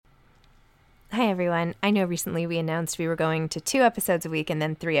Hi, everyone. I know recently we announced we were going to 2 episodes a week and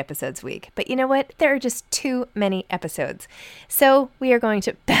then 3 episodes a week. But you know what? There are just too many episodes. So we are going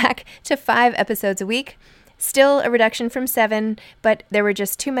back to 5 episodes a week. Still a reduction from 7, but there were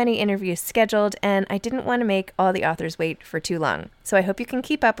just too many interviews scheduled, and I didn't want to make all the authors wait for too long. So I hope you can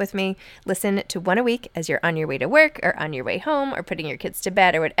keep up with me. Listen to 1 a week as you're on your way to work or on your way home or putting your kids to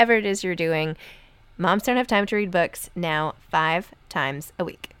bed or whatever it is you're doing. Moms Don't Have Time to Read Books, now 5 times a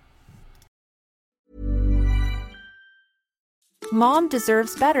week. Mom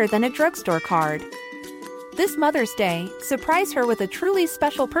deserves better than a drugstore card. This Mother's Day, surprise her with a truly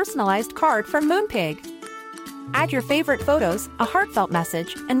special personalized card from Moonpig. Add your favorite photos, a heartfelt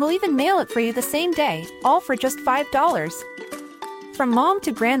message, and we'll even mail it for you the same day, all for just $5. From mom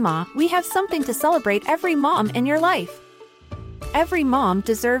to grandma, we have something to celebrate every mom in your life. Every mom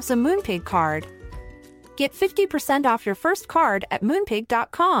deserves a Moonpig card. Get 50% off your first card at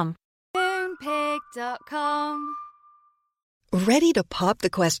moonpig.com. Moonpig.com. Ready to pop the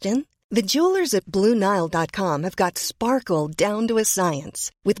question? The jewelers at BlueNile.com have got sparkle down to a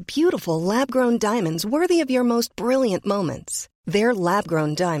science with beautiful lab-grown diamonds worthy of your most brilliant moments. Their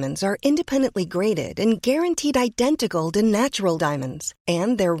lab-grown diamonds are independently graded and guaranteed identical to natural diamonds,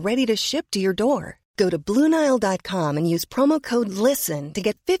 and they're ready to ship to your door. Go to BlueNile.com and use promo code LISTEN to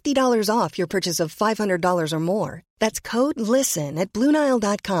get $50 off your purchase of $500 or more. That's code LISTEN at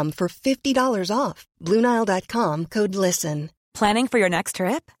BlueNile.com for $50 off. BlueNile.com, code LISTEN. Planning for your next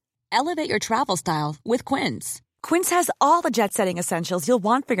trip? Elevate your travel style with Quince. Quince has all the jet-setting essentials you'll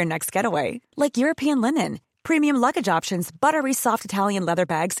want for your next getaway, like European linen, premium luggage options, buttery soft Italian leather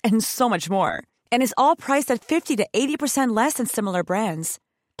bags, and so much more. And is all priced at 50 to 80% less than similar brands.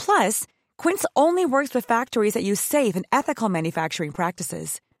 Plus, Quince only works with factories that use safe and ethical manufacturing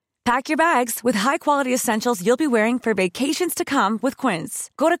practices. Pack your bags with high-quality essentials you'll be wearing for vacations to come with Quince.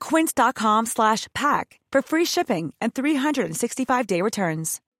 Go to quince.com/pack for free shipping and 365-day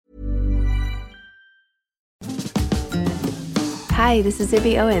returns. Hi, this is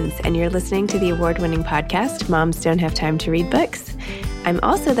Zibby Owens, and you're listening to the award-winning podcast, Moms Don't Have Time to Read Books. I'm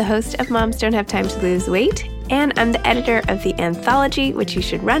also the host of Moms Don't Have Time to Lose Weight, and I'm the editor of the anthology, which you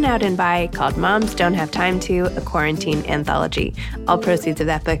should run out and buy, called Moms Don't Have Time to, a quarantine anthology. All proceeds of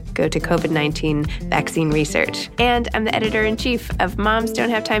that book go to COVID-19 vaccine research. And I'm the editor-in-chief of Moms Don't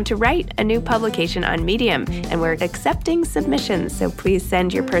Have Time to Write, a new publication on Medium, and we're accepting submissions, so please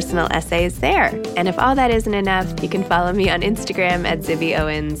send your personal essays there. And if all that isn't enough, you can follow me on Instagram at Zibby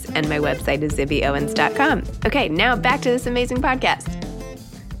Owens, and my website is zibbyowens.com. Okay, now back to this amazing podcast.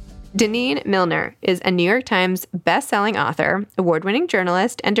 Denene Millner is a New York Times best-selling author, award-winning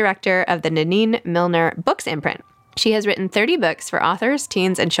journalist, and director of the Denene Millner Books imprint. She has written 30 books for authors,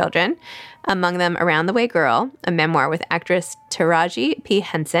 teens, and children, among them Around the Way Girl, a memoir with actress Taraji P.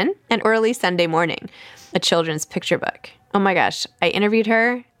 Henson, and Early Sunday Morning, a children's picture book. Oh my gosh, I interviewed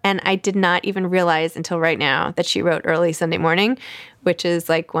her, and I did not even realize until right now that she wrote Early Sunday Morning, which is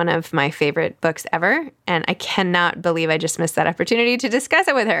like one of my favorite books ever. And I cannot believe I just missed that opportunity to discuss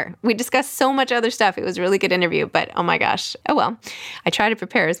it with her. We discussed so much other stuff. It was a really good interview, but oh my gosh. Oh well, I try to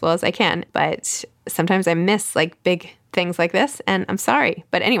prepare as well as I can, but sometimes I miss like big things like this, and I'm sorry.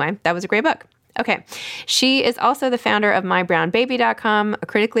 But anyway, that was a great book. Okay. She is also the founder of MyBrownBaby.com, a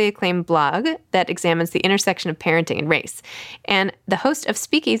critically acclaimed blog that examines the intersection of parenting and race, and the host of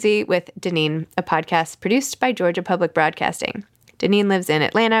Speakeasy with Denene, a podcast produced by Georgia Public Broadcasting. Denene lives in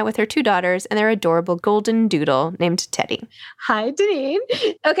Atlanta with her 2 daughters and their adorable golden doodle named Teddy. Hi, Denene.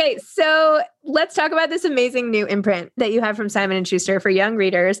 Okay, so let's talk about this amazing new imprint that you have from Simon & Schuster for young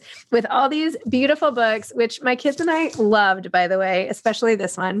readers with all these beautiful books, which my kids and I loved, by the way, especially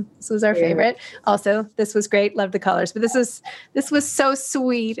this one. This was our favorite. Also, this was great. Loved the colors. But this was so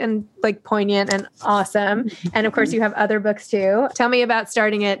sweet and like poignant and awesome. And of course, you have other books too. Tell me about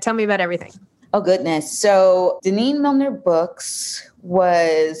starting it. Tell me about everything. Oh, goodness. So Denene Millner Books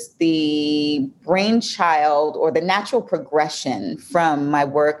was the brainchild or the natural progression from my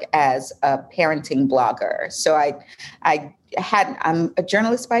work as a parenting blogger. So I'm a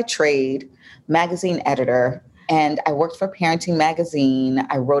journalist by trade, magazine editor, and I worked for Parenting Magazine.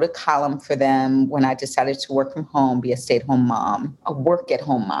 I wrote a column for them when I decided to work from home, be a stay-at-home mom, a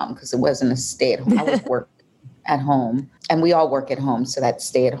work-at-home mom, because it wasn't a stay-at-home. I was work at home, and we all work at home. So that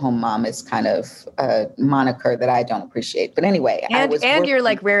stay-at-home mom is kind of a moniker that I don't appreciate. But anyway, and you're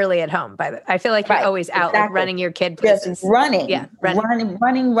like rarely at home. I feel like you're always out, like running your kid places. Just running, running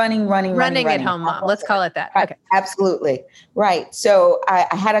at home, mom. Let's call it that. Okay, absolutely right. So I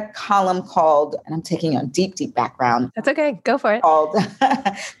had a column called, and I'm taking a deep background. That's okay. Go for it.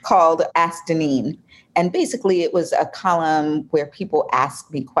 Called Ask Denene. And basically it was a column where people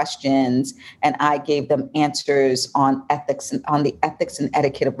asked me questions and I gave them answers on ethics and on the ethics and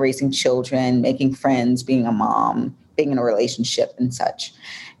etiquette of raising children, making friends, being a mom, being in a relationship and such.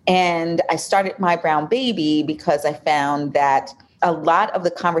 And I started My Brown Baby because I found that a lot of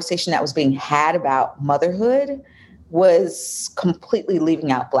the conversation that was being had about motherhood was completely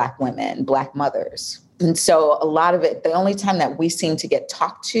leaving out Black women, Black mothers. And so a lot of it, the only time that we seemed to get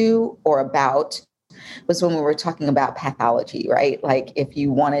talked to or about was when we were talking about pathology, right? Like if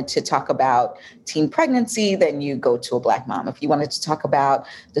you wanted to talk about teen pregnancy, then you go to a Black mom. If you wanted to talk about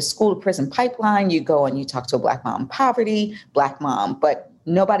the school to prison pipeline, you go and you talk to a Black mom. Poverty, Black mom. But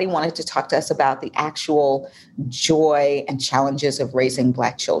nobody wanted to talk to us about the actual joy and challenges of raising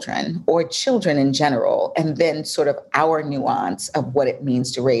Black children or children in general, and then sort of our nuance of what it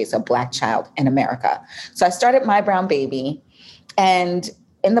means to raise a Black child in America. So I started My Brown Baby, and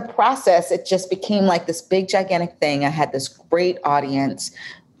in the process, it just became like this big, gigantic thing. I had this great audience.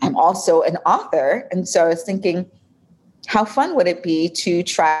 I'm also an author. And so I was thinking, how fun would it be to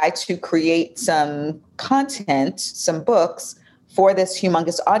try to create some content, some books for this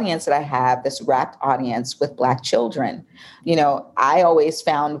humongous audience that I have, this rapt audience with Black children? You know, I always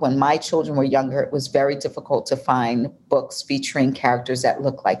found when my children were younger, it was very difficult to find books featuring characters that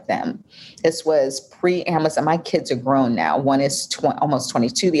look like them. This was pre-Amazon. My kids are grown now. One is almost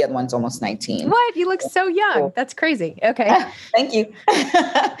 22. The other one's almost 19. What? You look so young. That's crazy. Okay. Thank you.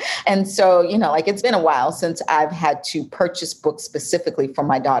 And so, you know, like it's been a while since I've had to purchase books specifically for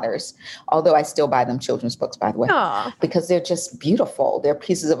my daughters, although I still buy them children's books, by the way, because they're just beautiful. They're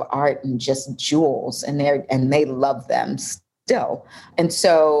pieces of art and just jewels, and they love them still. And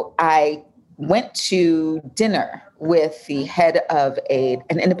so I went to dinner with the head of an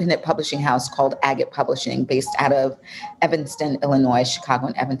independent publishing house called Agate Publishing, based out of Evanston, Illinois, Chicago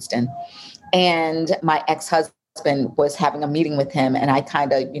and Evanston. And my ex-husband was having a meeting with him, and I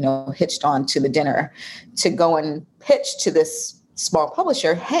kind of, hitched on to the dinner to go and pitch to this small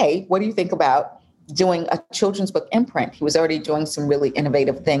publisher, hey, what do you think about doing a children's book imprint? He was already doing some really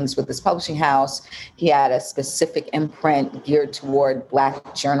innovative things with this publishing house. He had a specific imprint geared toward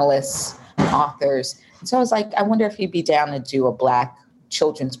Black journalists and authors. And so I was like, I wonder if he'd be down to do a Black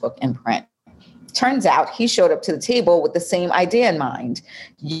children's book imprint. Turns out he showed up to the table with the same idea in mind.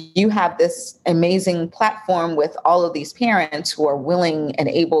 You have this amazing platform with all of these parents who are willing and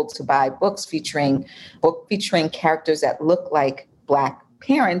able to buy books featuring characters that look like Black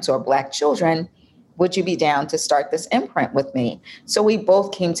parents or Black children. Would you be down to start this imprint with me? So we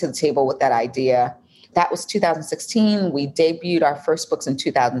both came to the table with that idea. That was 2016. We debuted our first books in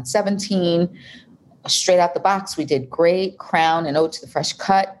 2017. Straight out the box, we did great. Crown and Ode to the Fresh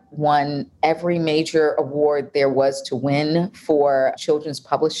Cut won every major award there was to win for children's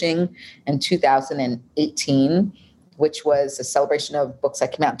publishing in 2018, which was a celebration of books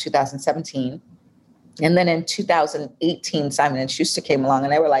that came out in 2017. And then in 2018, Simon & Schuster came along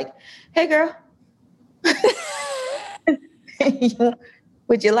and they were like, hey, girl,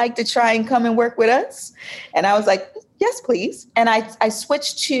 would you like to try and come and work with us? And I was like, yes, please. And I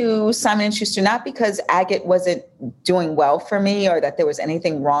switched to Simon & Schuster, not because Agate wasn't doing well for me or that there was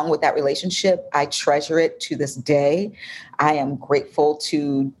anything wrong with that relationship. I treasure it to this day. I am grateful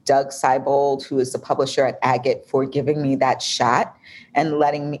to Doug Seibold, who is the publisher at Agate, for giving me that shot and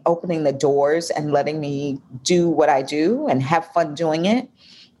opening the doors and letting me do what I do and have fun doing it.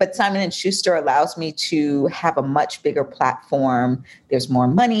 But Simon & Schuster allows me to have a much bigger platform. There's more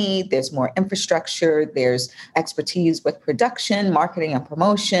money, there's more infrastructure, there's expertise with production, marketing, and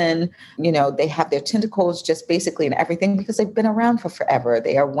promotion. They have their tentacles just basically in everything because they've been around for forever.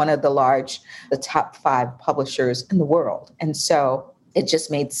 They are one of the top 5 publishers in the world. And so it just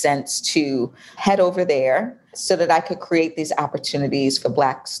made sense to head over there so that I could create these opportunities for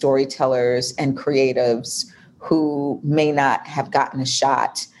Black storytellers and creatives who may not have gotten a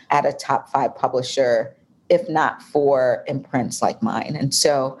shot at a top 5 publisher, if not for imprints like mine. And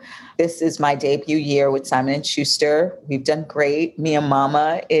so this is my debut year with Simon & Schuster. We've done great. Mia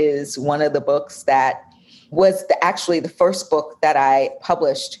Mama is one of the books that was actually the first book that I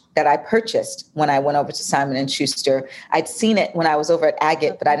purchased when I went over to Simon & Schuster. I'd seen it when I was over at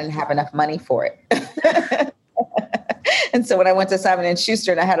Agate, but I didn't have enough money for it. And so when I went to Simon &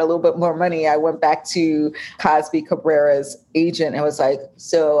 Schuster and I had a little bit more money, I went back to Cosby Cabrera's agent and was like,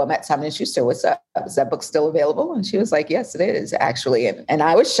 so I'm at Simon & Schuster. What's up? Is that book still available? And she was like, yes, it is actually. And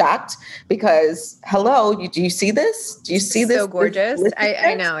I was shocked because, hello, do you see this? Do you see this? So gorgeous.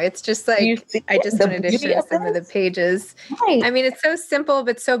 I know. It's just like, I just wanted to show some of the pages. Right. I mean, it's so simple,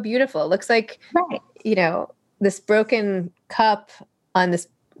 but so beautiful. It looks like, this broken cup on this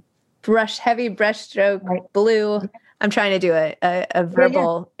heavy brush stroke, Right. blue. I'm trying to do a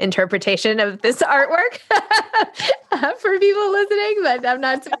verbal interpretation of this artwork for people listening, but I'm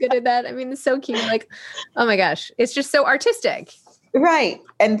not so good at that. I mean, it's so cute. Like, oh my gosh, it's just so artistic. Right.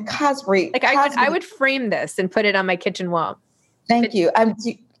 And Cosby. Like I would frame this and put it on my kitchen wall. Thank you. I'm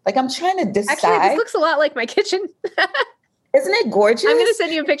trying to decide. Actually, this looks a lot like my kitchen. Isn't it gorgeous? I'm going to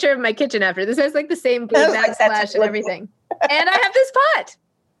send you a picture of my kitchen after. This has like the same blue backsplash and everything. And I have this pot.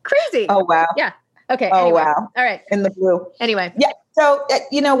 Crazy. Oh, wow. Yeah. Okay. Oh, anyway. wow. All right. In the blue. Anyway. Yeah. So,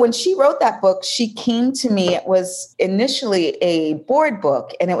 when she wrote that book, she came to me. It was initially a board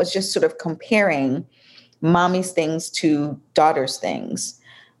book, and it was just sort of comparing mommy's things to daughter's things.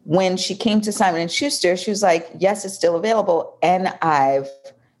 When she came to Simon & Schuster, she was like, yes, it's still available. And I've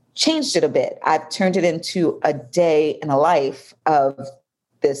changed it a bit. I've turned it into a day in a life of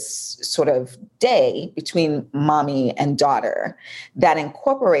this sort of day between mommy and daughter that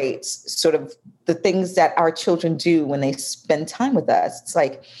incorporates sort of the things that our children do when they spend time with us. It's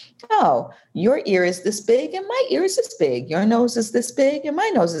like, oh, your ear is this big and my ear is this big. Your nose is this big and my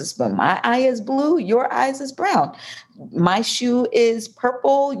nose is this big. My eye is blue, your eyes is brown. My shoe is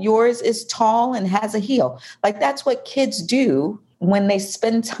purple, yours is tall and has a heel. Like that's what kids do when they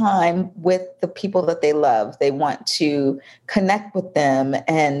spend time with the people that they love. They want to connect with them.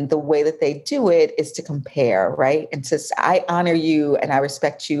 And the way that they do it is to compare, right? And to say, I honor you and I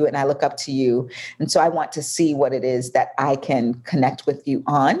respect you and I look up to you. And so I want to see what it is that I can connect with you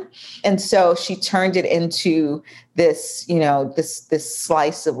on. And so she turned it into this, this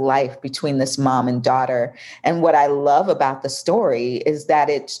slice of life between this mom and daughter. And what I love about the story is that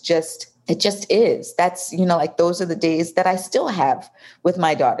it just is. That's, like those are the days that I still have with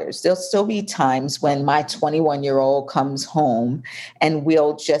my daughters. There'll still be times when my 21-year-old comes home and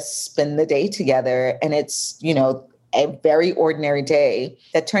we'll just spend the day together. And it's, a very ordinary day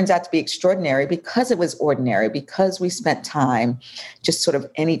that turns out to be extraordinary because it was ordinary, because we spent time just sort of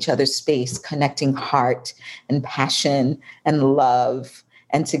in each other's space, connecting heart and passion and love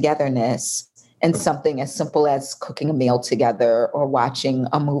and togetherness. And something as simple as cooking a meal together or watching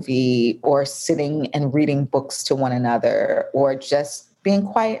a movie or sitting and reading books to one another or just being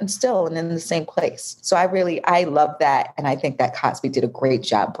quiet and still and in the same place. So I love that. And I think that Cosby did a great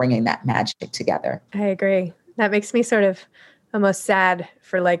job bringing that magic together. I agree. That makes me sort of almost sad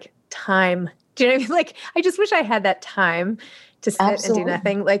for like time. Do you know what I mean? Like, I just wish I had that time to sit Absolutely. and do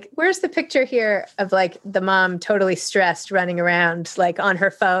nothing. Like, where's the picture here of like the mom totally stressed running around like on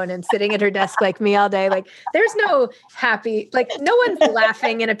her phone and sitting at her desk like me all day? Like there's no happy, like no one's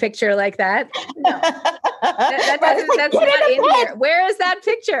laughing in a picture like that. No. That's not in here. Where is that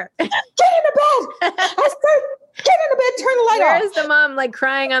picture? Get in the bed. Get in the bed, turn the light Where off. is the mom like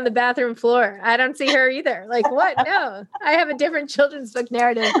crying on the bathroom floor? I don't see her either. Like what? No, I have a different children's book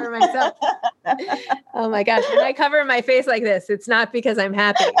narrative for myself. Oh my gosh. When I cover my face like this, it's not because I'm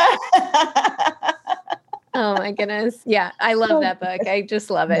happy. Oh my goodness. Yeah. I love that book. I just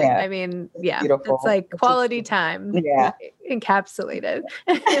love it. Yeah. I mean, yeah, Beautiful. it's like quality time encapsulated.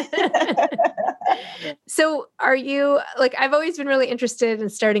 So are you like, I've always been really interested in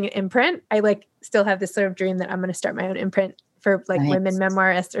starting an imprint. I like still have this sort of dream that I'm going to start my own imprint for like women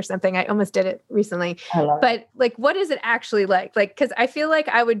memoirists or something. I almost did it recently, but like, what is it actually like? Like, cause I feel like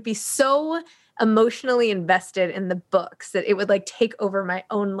I would be so emotionally invested in the books that it would like take over my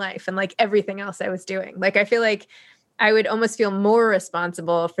own life and like everything else I was doing. Like, I feel like I would almost feel more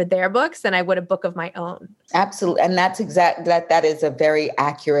responsible for their books than I would a book of my own. Absolutely. And that's that is a very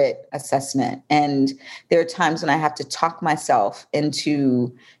accurate assessment. And there are times when I have to talk myself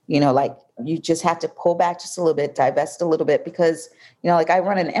into, like you just have to pull back just a little bit, divest a little bit, because, like I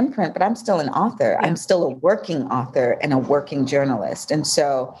run an imprint, but I'm still an author. Yeah. I'm still a working author and a working journalist. And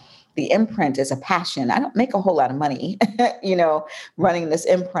so the imprint is a passion. I don't make a whole lot of money, running this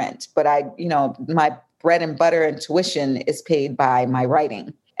imprint, but my bread and butter and tuition is paid by my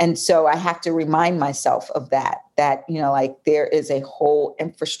writing. And so I have to remind myself of that, like there is a whole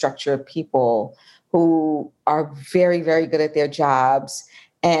infrastructure of people who are very, very good at their jobs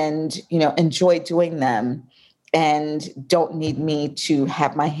and, enjoy doing them and don't need me to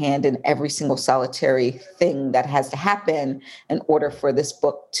have my hand in every single solitary thing that has to happen in order for this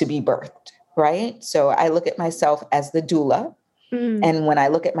book to be birthed, right? So I look at myself as the doula. And when I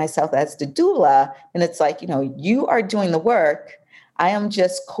look at myself as the doula, and it's like, you are doing the work. I am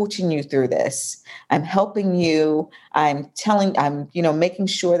just coaching you through this. I'm helping you. I'm making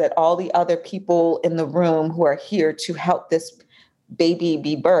sure that all the other people in the room who are here to help this baby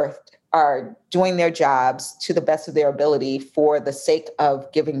be birthed are doing their jobs to the best of their ability for the sake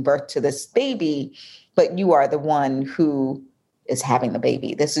of giving birth to this baby. But you are the one who is having the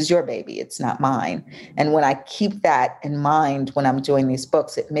baby. This is your baby. It's not mine. And when I keep that in mind when I'm doing these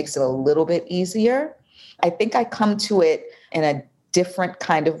books, it makes it a little bit easier. I think I come to it in a different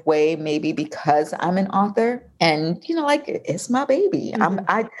kind of way, maybe because I'm an author and, like it's my baby.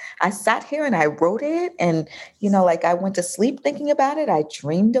 Mm-hmm. I sat here and I wrote it and, like I went to sleep thinking about it. I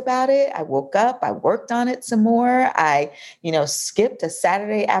dreamed about it. I woke up, I worked on it some more. I, skipped a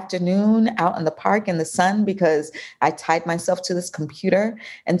Saturday afternoon out in the park in the sun because I tied myself to this computer.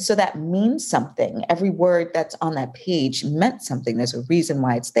 And so that means something. Every word that's on that page meant something. There's a reason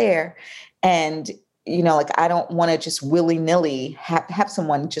why it's there. And like I don't want to just willy-nilly have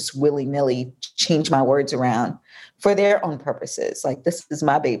someone just willy-nilly change my words around for their own purposes. Like, this is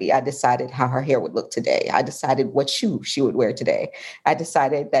my baby. I decided how her hair would look today. I decided what shoe she would wear today. I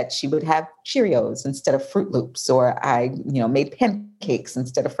decided that she would have Cheerios instead of Fruit Loops, or I, made pancakes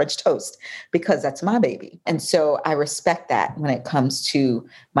instead of French toast because that's my baby. And so I respect that when it comes to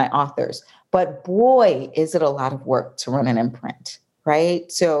my authors. But boy, is it a lot of work to run an imprint,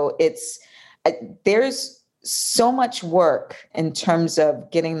 right? So there's so much work in terms of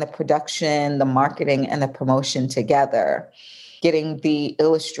getting the production, the marketing, and the promotion together, getting the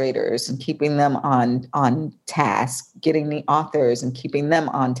illustrators and keeping them on task, getting the authors and keeping them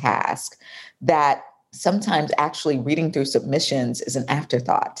on task, that sometimes actually reading through submissions is an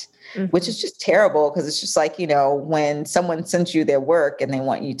afterthought. Mm-hmm. Which is just terrible because it's just like, when someone sends you their work and they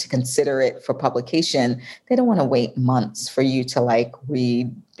want you to consider it for publication, they don't want to wait months for you to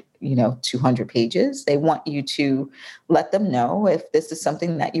read 200 pages. They want you to let them know if this is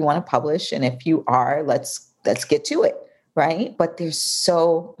something that you want to publish. And if you are, let's get to it. Right. But there's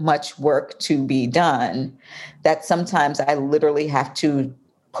so much work to be done that sometimes I literally have to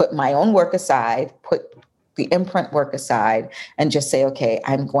put my own work aside, put the imprint work aside, and just say, okay,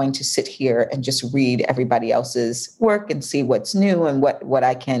 I'm going to sit here and just read everybody else's work and see what's new and what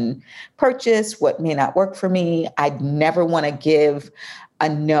I can purchase, what may not work for me. I'd never want to give a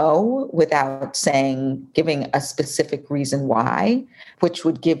no without giving a specific reason why, which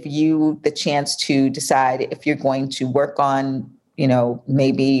would give you the chance to decide if you're going to work on,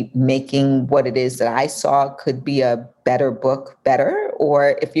 maybe making what it is that I saw could be a better book better,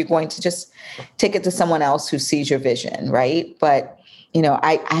 or if you're going to just take it to someone else who sees your vision, right? But,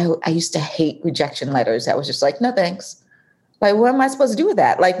 I used to hate rejection letters. I was just like, no, thanks. Like, what am I supposed to do with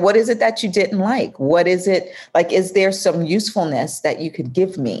that? Like, what is it that you didn't like? What is it? Like, is there some usefulness that you could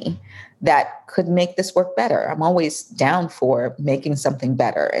give me that could make this work better? I'm always down for making something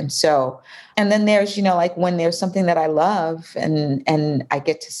better. And then there's, when there's something that I love and I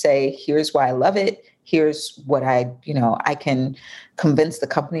get to say, here's why I love it. Here's what I can convince the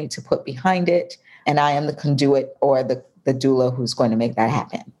company to put behind it. And I am the conduit or the doula who's going to make that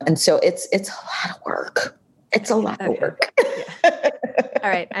happen. And so it's a lot of work. It's a lot of work. Yeah. All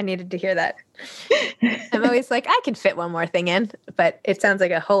right. I needed to hear that. I'm always like, I can fit one more thing in, but it sounds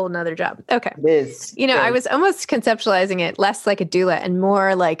like a whole nother job. Okay. It is. I was almost conceptualizing it less like a doula and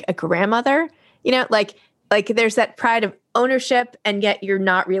more like a grandmother, like there's that pride of ownership and yet you're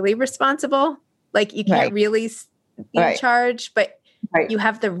not really responsible. Like you can't really be in charge, but you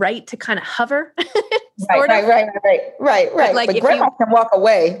have the right to kind of hover. Right. But like, but grandma can walk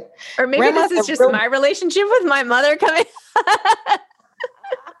away. Or maybe this is just my relationship with my mother coming.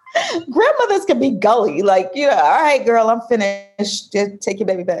 Grandmothers can be gully. Like, all right, girl, I'm finished. Just take your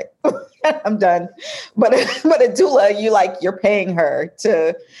baby back. I'm done. But a doula, you're paying her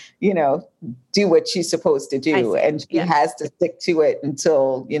to, do what she's supposed to do. And she has to stick to it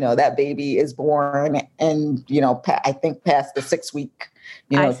until, that baby is born and, I think past the 6-week,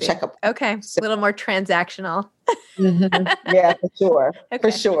 checkup. Okay. A little more transactional. Mm-hmm. Yeah, for sure. Okay.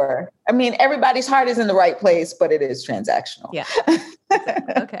 For sure. I mean, everybody's heart is in the right place, but it is transactional. Yeah.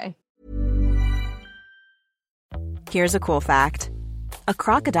 Okay. Here's a cool fact. A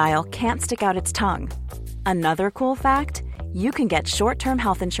crocodile can't stick out its tongue. Another cool fact, you can get short-term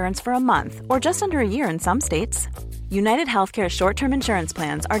health insurance for a month or just under a year in some states. United Healthcare short-term insurance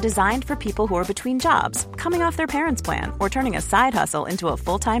plans are designed for people who are between jobs, coming off their parents' plan, or turning a side hustle into a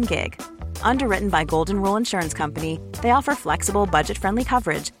full-time gig. Underwritten by Golden Rule Insurance Company, they offer flexible, budget-friendly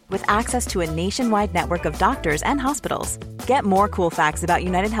coverage with access to a nationwide network of doctors and hospitals. Get more cool facts about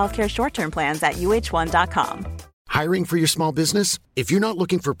United Healthcare short-term plans at uh1.com. Hiring for your small business? If you're not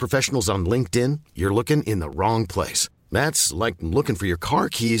looking for professionals on LinkedIn, you're looking in the wrong place. That's like looking for your car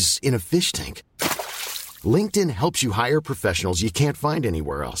keys in a fish tank. LinkedIn helps you hire professionals you can't find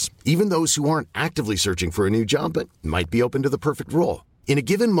anywhere else, even those who aren't actively searching for a new job but might be open to the perfect role. In a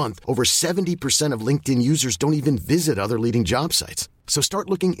given month, over 70% of LinkedIn users don't even visit other leading job sites. So start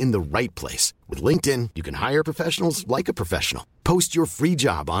looking in the right place. With LinkedIn, you can hire professionals like a professional. Post your free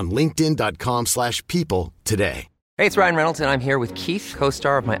job on linkedin.com/people today. Hey, it's Ryan Reynolds, and I'm here with Keith,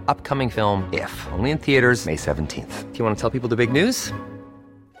 co-star of my upcoming film, If, only in theaters May 17th. Do you want to tell people the big news?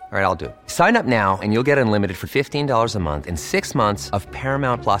 All right, I'll do it. Sign up now and you'll get unlimited for $15 a month and 6 months of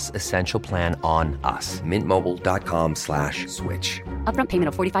Paramount Plus Essential Plan on us. MintMobile.com/switch. Upfront payment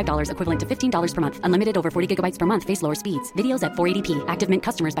of $45 equivalent to $15 per month. Unlimited over 40 gigabytes per month. Face lower speeds. Videos at 480p. Active Mint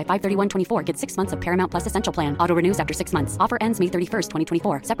customers by 531.24 get 6 months of Paramount Plus Essential Plan. Auto renews after 6 months. Offer ends May 31st,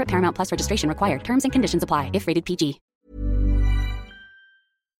 2024. Separate Paramount Plus registration required. Terms and conditions apply if rated PG.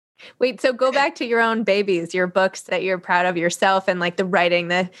 Wait, so go back to your own babies, your books that you're proud of yourself, and like the writing,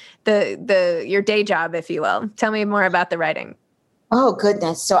 the your day job, if you will. Tell me more about the writing. Oh,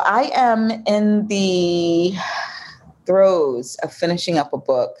 goodness. So I am in the throes of finishing up a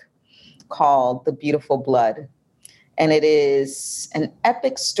book called The Beautiful Blood. And it is an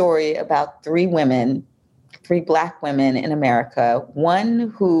epic story about three Black women in America,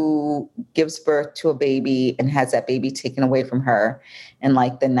 one who gives birth to a baby and has that baby taken away from her in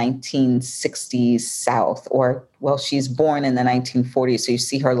like the 1960s South, she's born in the 1940s. So you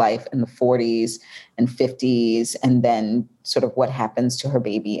see her life in the 40s and 50s, and then sort of what happens to her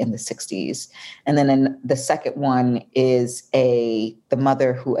baby in the 60s. And then in the second one is the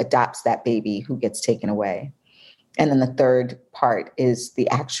mother who adopts that baby who gets taken away. And then the third part is the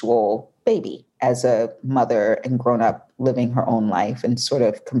actual baby as a mother and grown up living her own life and sort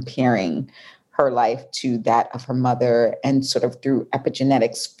of comparing her life to that of her mother and sort of through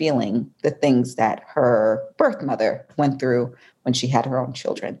epigenetics feeling the things that her birth mother went through when she had her own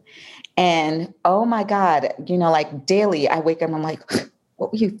children. And oh my God, like daily I wake up and I'm like,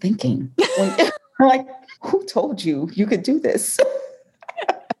 what were you thinking? Like, who told you could do this?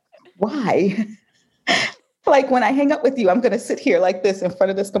 Why? Like when I hang up with you, I'm going to sit here like this in front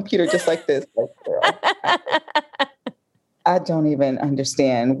of this computer, just like this. Like, girl, I don't even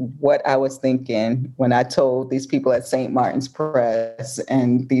understand what I was thinking when I told these people at St. Martin's Press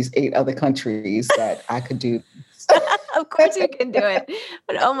and these 8 other countries that I could do. Of course you can do it.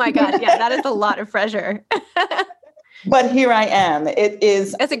 But oh my gosh, yeah, that is a lot of pressure. But here I am.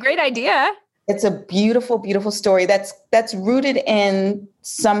 That's a great idea. It's a beautiful, beautiful story that's rooted in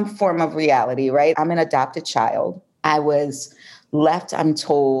some form of reality, right? I'm an adopted child. I was left, I'm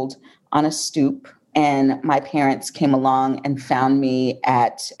told, on a stoop, and my parents came along and found me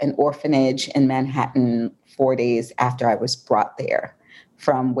at an orphanage in Manhattan 4 days after I was brought there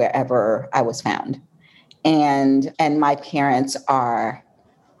from wherever I was found. And my parents are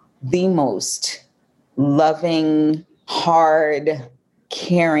the most loving, hard,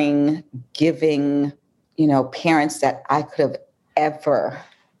 caring, giving, parents that I could have ever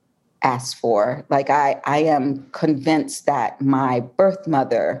asked for. Like I am convinced that my birth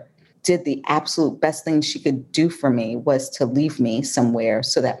mother did the absolute best thing she could do for me was to leave me somewhere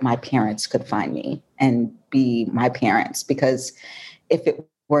so that my parents could find me and be my parents. Because if it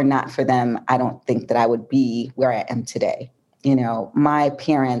were not for them, I don't think that I would be where I am today. My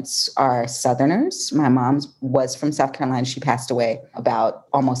parents are Southerners. My mom was from South Carolina. She passed away about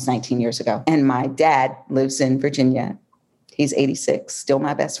almost 19 years ago. And my dad lives in Virginia. He's 86, still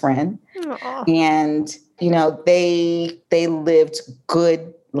my best friend. Aww. And, they lived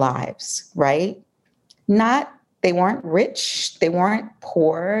good lives, right? They weren't rich. They weren't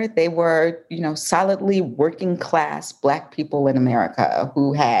poor. They were, solidly working class Black people in America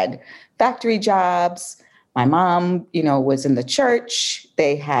who had factory jobs. My mom, was in the church.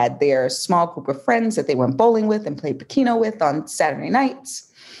 They had their small group of friends that they went bowling with and played Pacino with on Saturday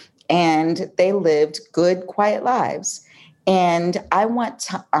nights. And they lived good, quiet lives. And I want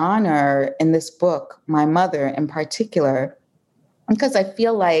to honor in this book, my mother in particular, because I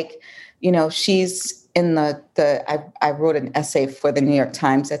feel like, she's in I wrote an essay for the New York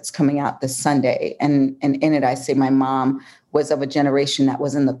Times that's coming out this Sunday. And in it, I say my mom was of a generation that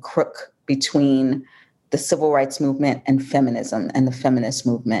was in the crook between the civil rights movement and feminism and the feminist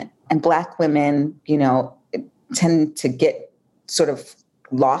movement. And Black women, tend to get sort of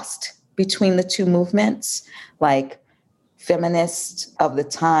lost between the two movements. Like feminists of the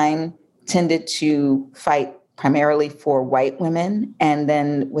time tended to fight primarily for white women. And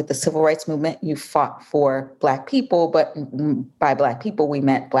then with the civil rights movement, you fought for Black people, but by Black people, we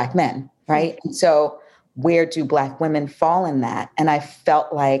meant Black men, right? And so where do Black women fall in that? And I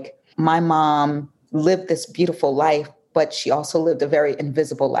felt like my mom lived this beautiful life, but she also lived a very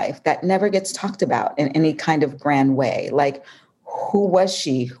invisible life that never gets talked about in any kind of grand way. Like, who was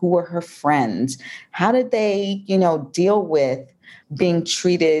she? Who were her friends? How did they, deal with being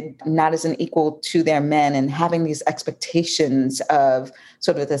treated not as an equal to their men and having these expectations of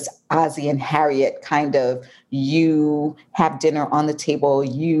sort of this Ozzie and Harriet kind of, you have dinner on the table,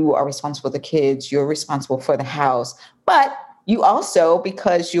 you are responsible for the kids, you're responsible for the house. But you also,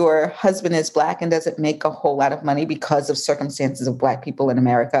 because your husband is Black and doesn't make a whole lot of money because of circumstances of Black people in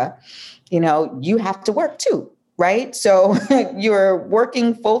America, you have to work too, right? So you're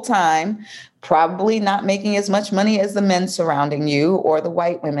working full time, probably not making as much money as the men surrounding you or the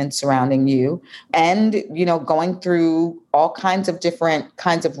white women surrounding you. And, going through all kinds of different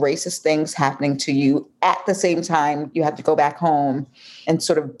kinds of racist things happening to you. At the same time, you have to go back home and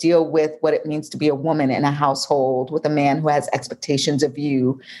sort of deal with what it means to be a woman in a household with a man who has expectations of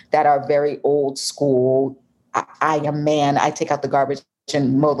you that are very old school. I am man, I take out the garbage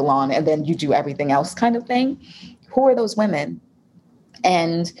and mow the lawn, and then you do everything else kind of thing. Who are those women?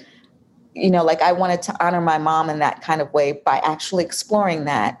 And I wanted to honor my mom in that kind of way by actually exploring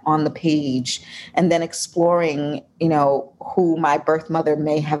that on the page, and then exploring, who my birth mother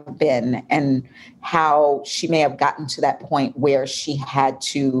may have been and how she may have gotten to that point where she had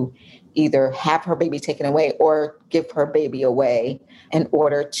to either have her baby taken away or give her baby away in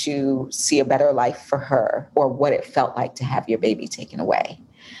order to see a better life for her, or what it felt like to have your baby taken away.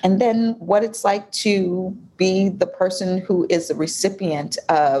 And then what it's like to be the person who is the recipient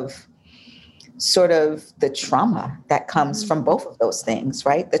of sort of the trauma that comes from both of those things,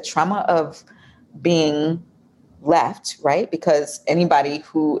 right? The trauma of being left, right? Because anybody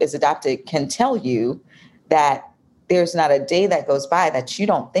who is adopted can tell you that there's not a day that goes by that you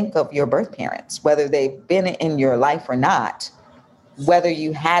don't think of your birth parents, whether they've been in your life or not, whether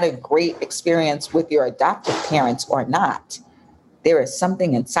you had a great experience with your adoptive parents or not. There is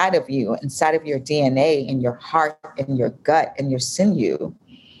something inside of you, inside of your DNA, in your heart, in your gut, and your sinew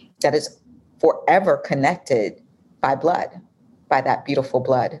that is forever connected by blood, by that beautiful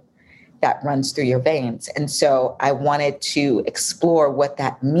blood that runs through your veins. And so I wanted to explore what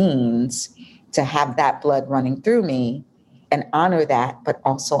that means to have that blood running through me and honor that, but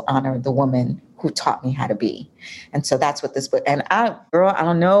also honor the woman who taught me how to be. And so that's what this book, and I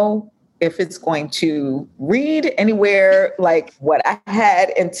don't know if it's going to read anywhere like what I had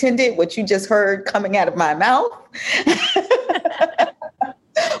intended, what you just heard coming out of my mouth.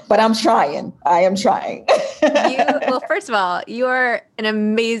 But I'm trying. I am trying. Well, first of all, you're an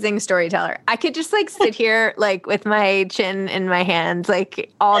amazing storyteller. I could just sit here with my chin in my hands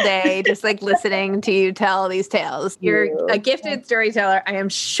all day, just listening to you tell these tales. You're a gifted storyteller. I am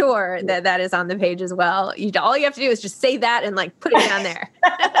sure that is on the page as well. All you have to do is just say that and put it down there.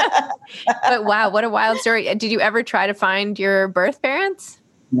 But wow, what a wild story. Did you ever try to find your birth parents?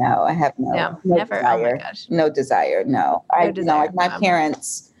 No, I have no never. Desire. Oh my gosh. No desire. No. My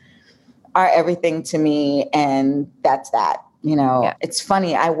parents are everything to me, and that's that. It's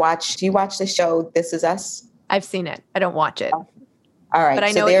funny. Do you watch the show This Is Us? I've seen it. I don't watch it. All right. But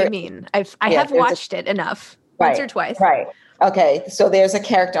I know what you mean. I have watched it enough. Once or twice. Right. Okay. So there's a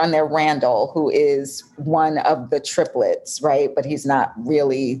character on there, Randall, who is one of the triplets, right? But he's not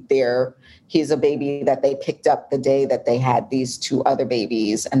really there. He's a baby that they picked up the day that they had these two other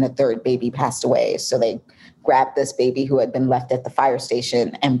babies, and the third baby passed away. So they grabbed this baby who had been left at the fire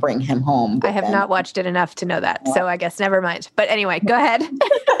station and bring him home. I have not watched it enough to know that. So I guess never mind. But anyway, go ahead.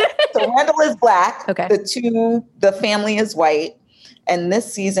 So Randall is Black. Okay. The family is white. And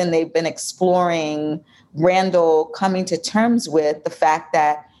this season they've been exploring Randall coming to terms with the fact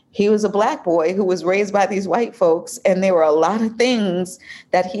that he was a Black boy who was raised by these white folks. And there were a lot of things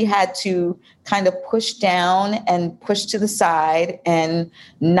that he had to kind of push down and push to the side and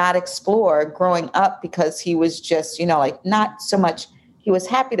not explore growing up, because he was just, not so much, he was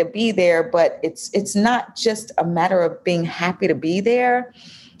happy to be there, but it's not just a matter of being happy to be there.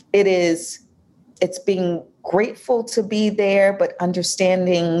 It's being grateful to be there, but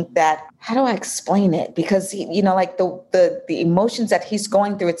understanding that, how do I explain it? Because the emotions that he's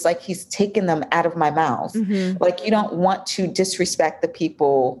going through, it's like he's taken them out of my mouth. Mm-hmm. You don't want to disrespect the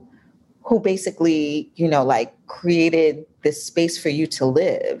people who basically, created this space for you to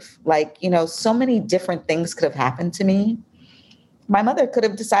live. So many different things could have happened to me. My mother could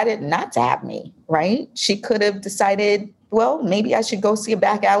have decided not to have me, right? She could have decided, well, maybe I should go see a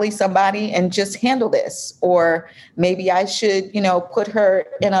back alley somebody and just handle this. Or maybe I should, put her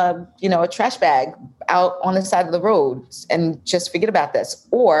in a trash bag out on the side of the road and just forget about this.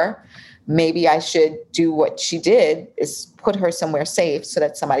 Or maybe I should do what she did, is put her somewhere safe so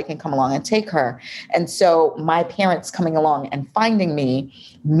that somebody can come along and take her. And so my parents coming along and finding me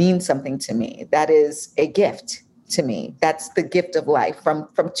means something to me. That is a gift to me. That's the gift of life from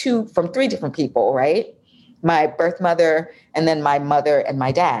three different people, right? my birth mother, and then my mother and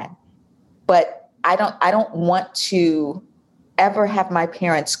my dad. But I don't want to ever have my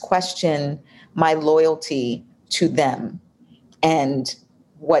parents question my loyalty to them and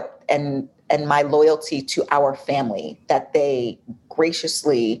my loyalty to our family that they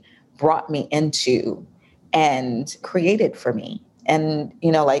graciously brought me into and created for me. And,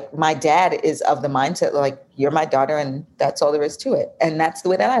 like my dad is of the mindset, like, you're my daughter and that's all there is to it. And that's the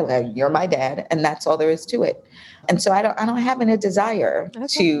way that I live. You're my dad and that's all there is to it. And so I don't have any desire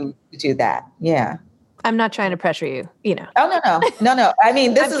to do that. Yeah. I'm not trying to pressure you, Oh, no. I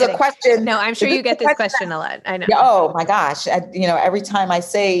mean, this is a question. No, I'm sure you get this question a lot. I know. Oh my gosh. Every time I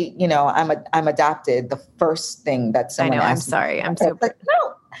say, I'm adopted, the first thing that someone asks. I'm sorry. I'm so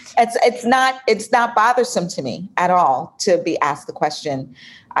no. It's not bothersome to me at all to be asked the question.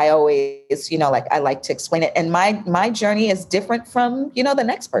 I always, I like to explain it. And my journey is different from, the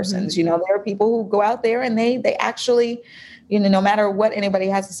next person's. There are people who go out there and they actually, no matter what anybody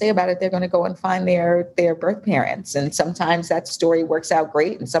has to say about it, they're going to go and find their birth parents. And sometimes that story works out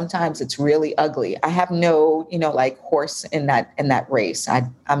great. And sometimes it's really ugly. I have no, horse in that race.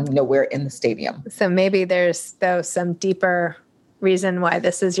 I'm nowhere in the stadium. So maybe there's, though, some deeper reason why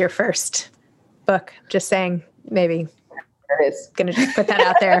this is your first book. Just saying, maybe. There is. Going to just put that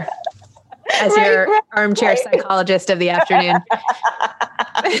out there as your armchair psychologist of the afternoon.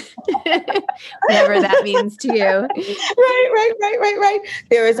 Whatever that means to you. Right.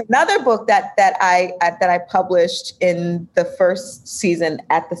 There is another book that I published in the first season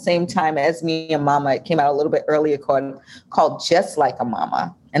at the same time as Me and Mama. It came out a little bit earlier called Just Like a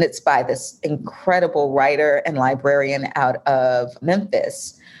Mama. And it's by this incredible writer and librarian out of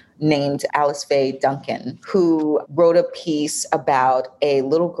Memphis named Alice Faye Duncan, who wrote a piece about a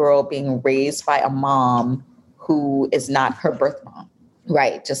little girl being raised by a mom who is not her birth mom.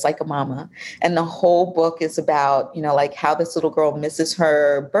 Right. Just like a mama. And the whole book is about, how this little girl misses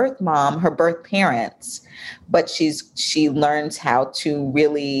her birth mom, her birth parents, but she learns how to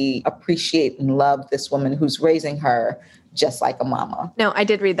really appreciate and love this woman who's raising her just like a mama. No, I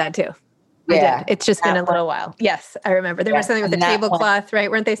did read that too. Yeah. I did. It's just been a little while. Yes, I remember. There was something with a tablecloth, right?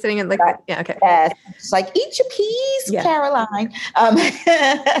 Weren't they sitting in yeah, okay. Yes. It's like, eat your peas, Caroline.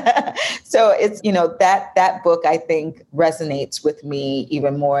 So it's, that book, I think, resonates with me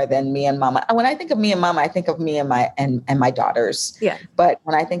even more than Me and Mama. When I think of Me and Mama, I think of me and my daughters. Yeah. But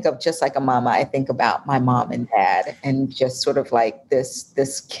when I think of Just Like a Mama, I think about my mom and dad and just sort of like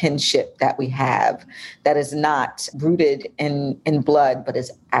this kinship that we have that is not rooted in blood, but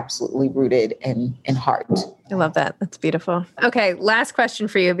is absolutely rooted in heart. I love that. That's beautiful. Okay. Last question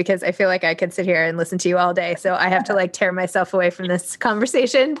for you, because I feel like I could sit here and listen to you all day. So I have to tear myself away from this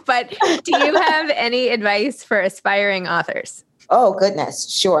conversation. But do you have any advice for aspiring authors? Oh,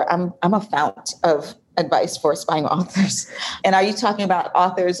 goodness. Sure. I'm a fount of advice for aspiring authors. And are you talking about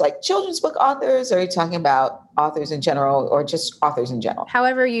authors like children's book authors? Or are you talking about authors in general or just authors in general?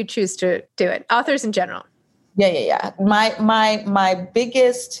 However you choose to do it. Authors in general. Yeah. My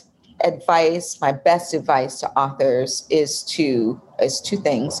biggest advice, my best advice to authors is two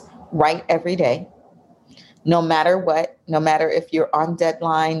things. Write every day, no matter what, no matter if you're on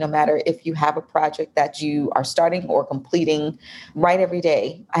deadline, no matter if you have a project that you are starting or completing, write every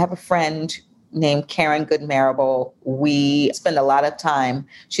day. I have a friend named Karen Good-Marable. We spend a lot of time.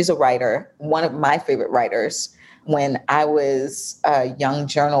 She's a writer, one of my favorite writers. When I was a young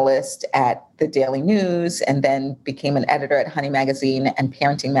journalist at the Daily News and then became an editor at Honey Magazine and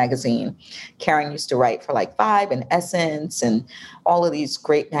Parenting Magazine, Karen used to write for like Vibe and Essence and all of these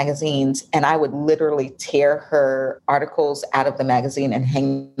great magazines. And I would literally tear her articles out of the magazine and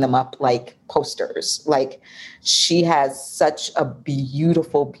hang them up like posters. Like, she has such a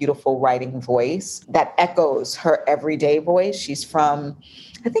beautiful, beautiful writing voice that echoes her everyday voice. She's from,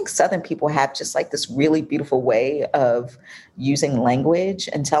 I think Southern people have just like this really beautiful way of using language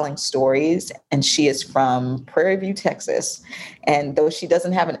and telling stories. And she is from Prairie View, Texas. And though she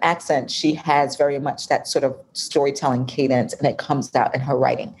doesn't have an accent, she has very much that sort of storytelling cadence, and it comes out in her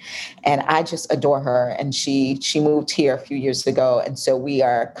writing. And I just adore her. And she moved here a few years ago. And so we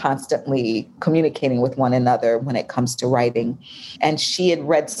are constantly communicating with one another when it comes to writing. And she had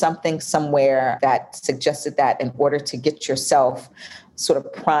read something somewhere that suggested that in order to get yourself sort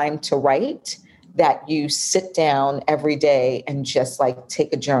of primed to write, that you sit down every day and just like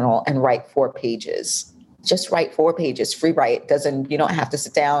take a journal and write 4 pages. Just write 4 pages, free write. You don't have to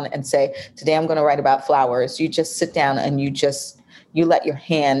sit down and say, today I'm going to write about flowers. You just sit down and you let your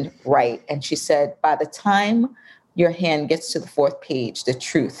hand write. And she said, by the time your hand gets to the 4th page, the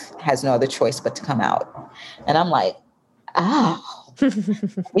truth has no other choice but to come out. And I'm like,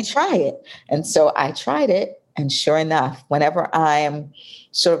 let me try it. And so I tried it. And sure enough, whenever I'm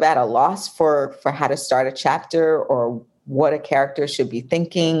sort of at a loss for how to start a chapter or what a character should be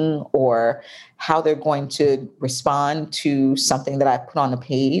thinking or how they're going to respond to something that I put on a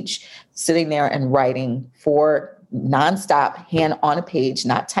page, sitting there and writing for nonstop, hand on a page,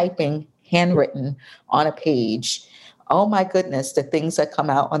 not typing, handwritten on a page. Oh my goodness, the things that come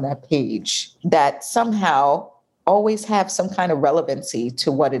out on that page that somehow always have some kind of relevancy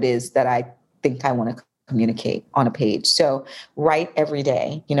to what it is that I think I want to communicate on a page. So write every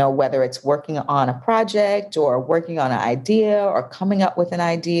day, whether it's working on a project or working on an idea or coming up with an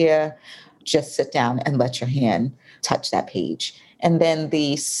idea, just sit down and let your hand touch that page. And then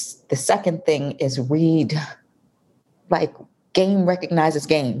the second thing is read. Like, game recognizes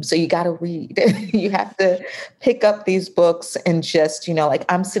game. So you got to read. You have to pick up these books and just, like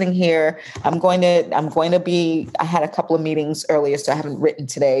I'm sitting here, I had a couple of meetings earlier, so I haven't written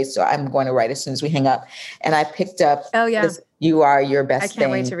today. So I'm going to write as soon as we hang up. And I picked up You Are Your Best Thing. I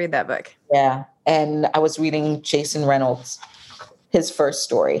can't wait to read that book. Yeah. And I was reading Jason Reynolds, his first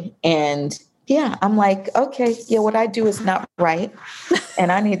story. And yeah, I'm like, okay, yeah, what I do is not right.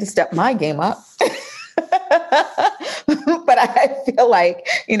 And I need to step my game up. But I feel like,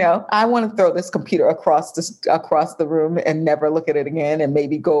 I want to throw this computer across the room and never look at it again, and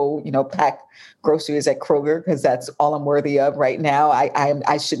maybe go, pack groceries at Kroger, because that's all I'm worthy of right now.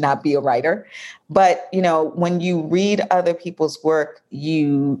 I should not be a writer. But, when you read other people's work,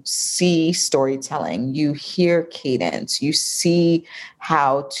 you see storytelling, you hear cadence, you see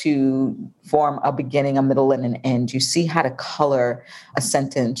how to form a beginning, a middle, and an end. You see how to color a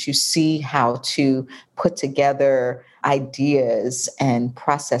sentence. You see how to put together ideas and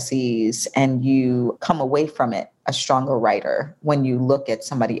processes, and you come away from it a stronger writer when you look at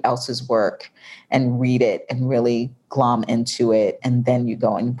somebody else's work and read it and really glom into it. And then you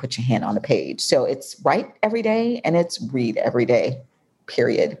go and you put your hand on a page. So it's write every day and it's read every day,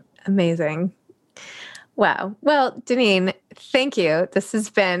 period. Amazing. Wow. Well, Denene, thank you. This has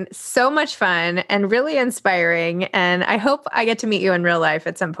been so much fun and really inspiring. And I hope I get to meet you in real life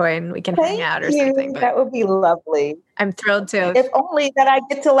at some point and we can hang out or something. That would be lovely. I'm thrilled to. If only that I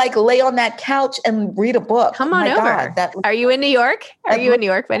get to lay on that couch and read a book. Come on over. Are you in New York? Are you in New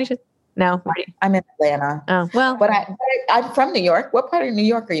York by any chance? No. I'm in Atlanta. Oh, well. But I'm from New York. What part of New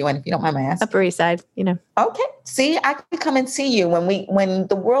York are you in, if you don't mind my asking? Upper East Side, Okay. See, I can come and see you when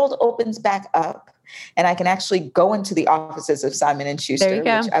the world opens back up. And I can actually go into the offices of Simon & Schuster,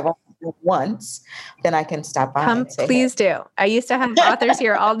 which I've only done once. Then I can stop by. Come, please do. I used to have authors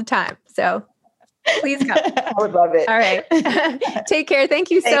here all the time. So please come. I would love it. All right. Take care.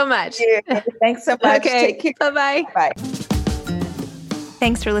 Thank you so much. Thanks so much. Okay. Take care. Bye-bye. Bye.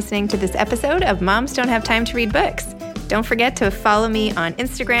 Thanks for listening to this episode of Moms Don't Have Time to Read Books. Don't forget to follow me on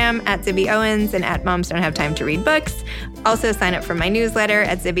Instagram at Zibby Owens and at Moms Don't Have Time to Read Books. Also sign up for my newsletter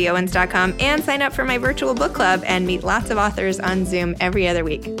at zibbyowens.com and sign up for my virtual book club and meet lots of authors on Zoom every other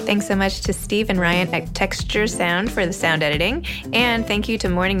week. Thanks so much to Steve and Ryan at Texture Sound for the sound editing. And thank you to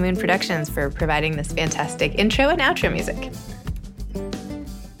Morning Moon Productions for providing this fantastic intro and outro music.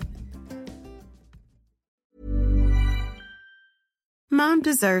 Mom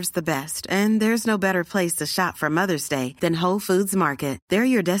deserves the best, and there's no better place to shop for Mother's Day than Whole Foods Market. They're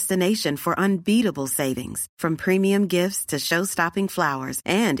your destination for unbeatable savings, from premium gifts to show-stopping flowers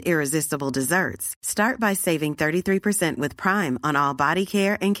and irresistible desserts. Start by saving 33% with Prime on all body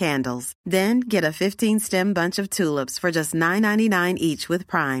care and candles. Then get a 15-stem bunch of tulips for just $9.99 each with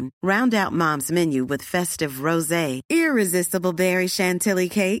Prime. Round out Mom's menu with festive rosé, irresistible berry chantilly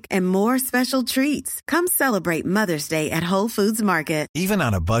cake, and more special treats. Come celebrate Mother's Day at Whole Foods Market. Even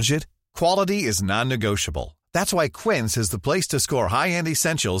on a budget, quality is non-negotiable. That's why Quince is the place to score high-end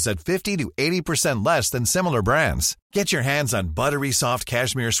essentials at 50 to 80% less than similar brands. Get your hands on buttery soft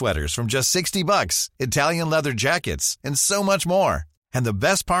cashmere sweaters from just $60, Italian leather jackets, and so much more. And the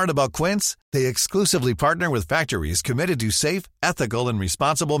best part about Quince, they exclusively partner with factories committed to safe, ethical, and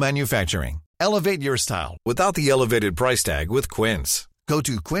responsible manufacturing. Elevate your style without the elevated price tag with Quince. Go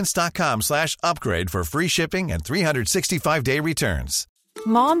to quince.com/upgrade for free shipping and 365-day returns.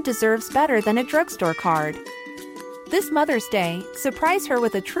 Mom deserves better than a drugstore card. This Mother's Day, surprise her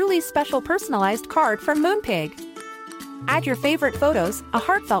with a truly special personalized card from Moonpig. Add your favorite photos, a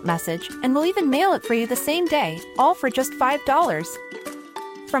heartfelt message, and we'll even mail it for you the same day, all for just $5.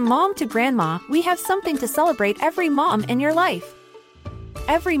 From mom to grandma, we have something to celebrate every mom in your life.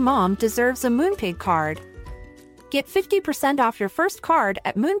 Every mom deserves a Moonpig card. Get 50% off your first card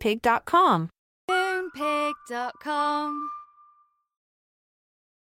at moonpig.com. Moonpig.com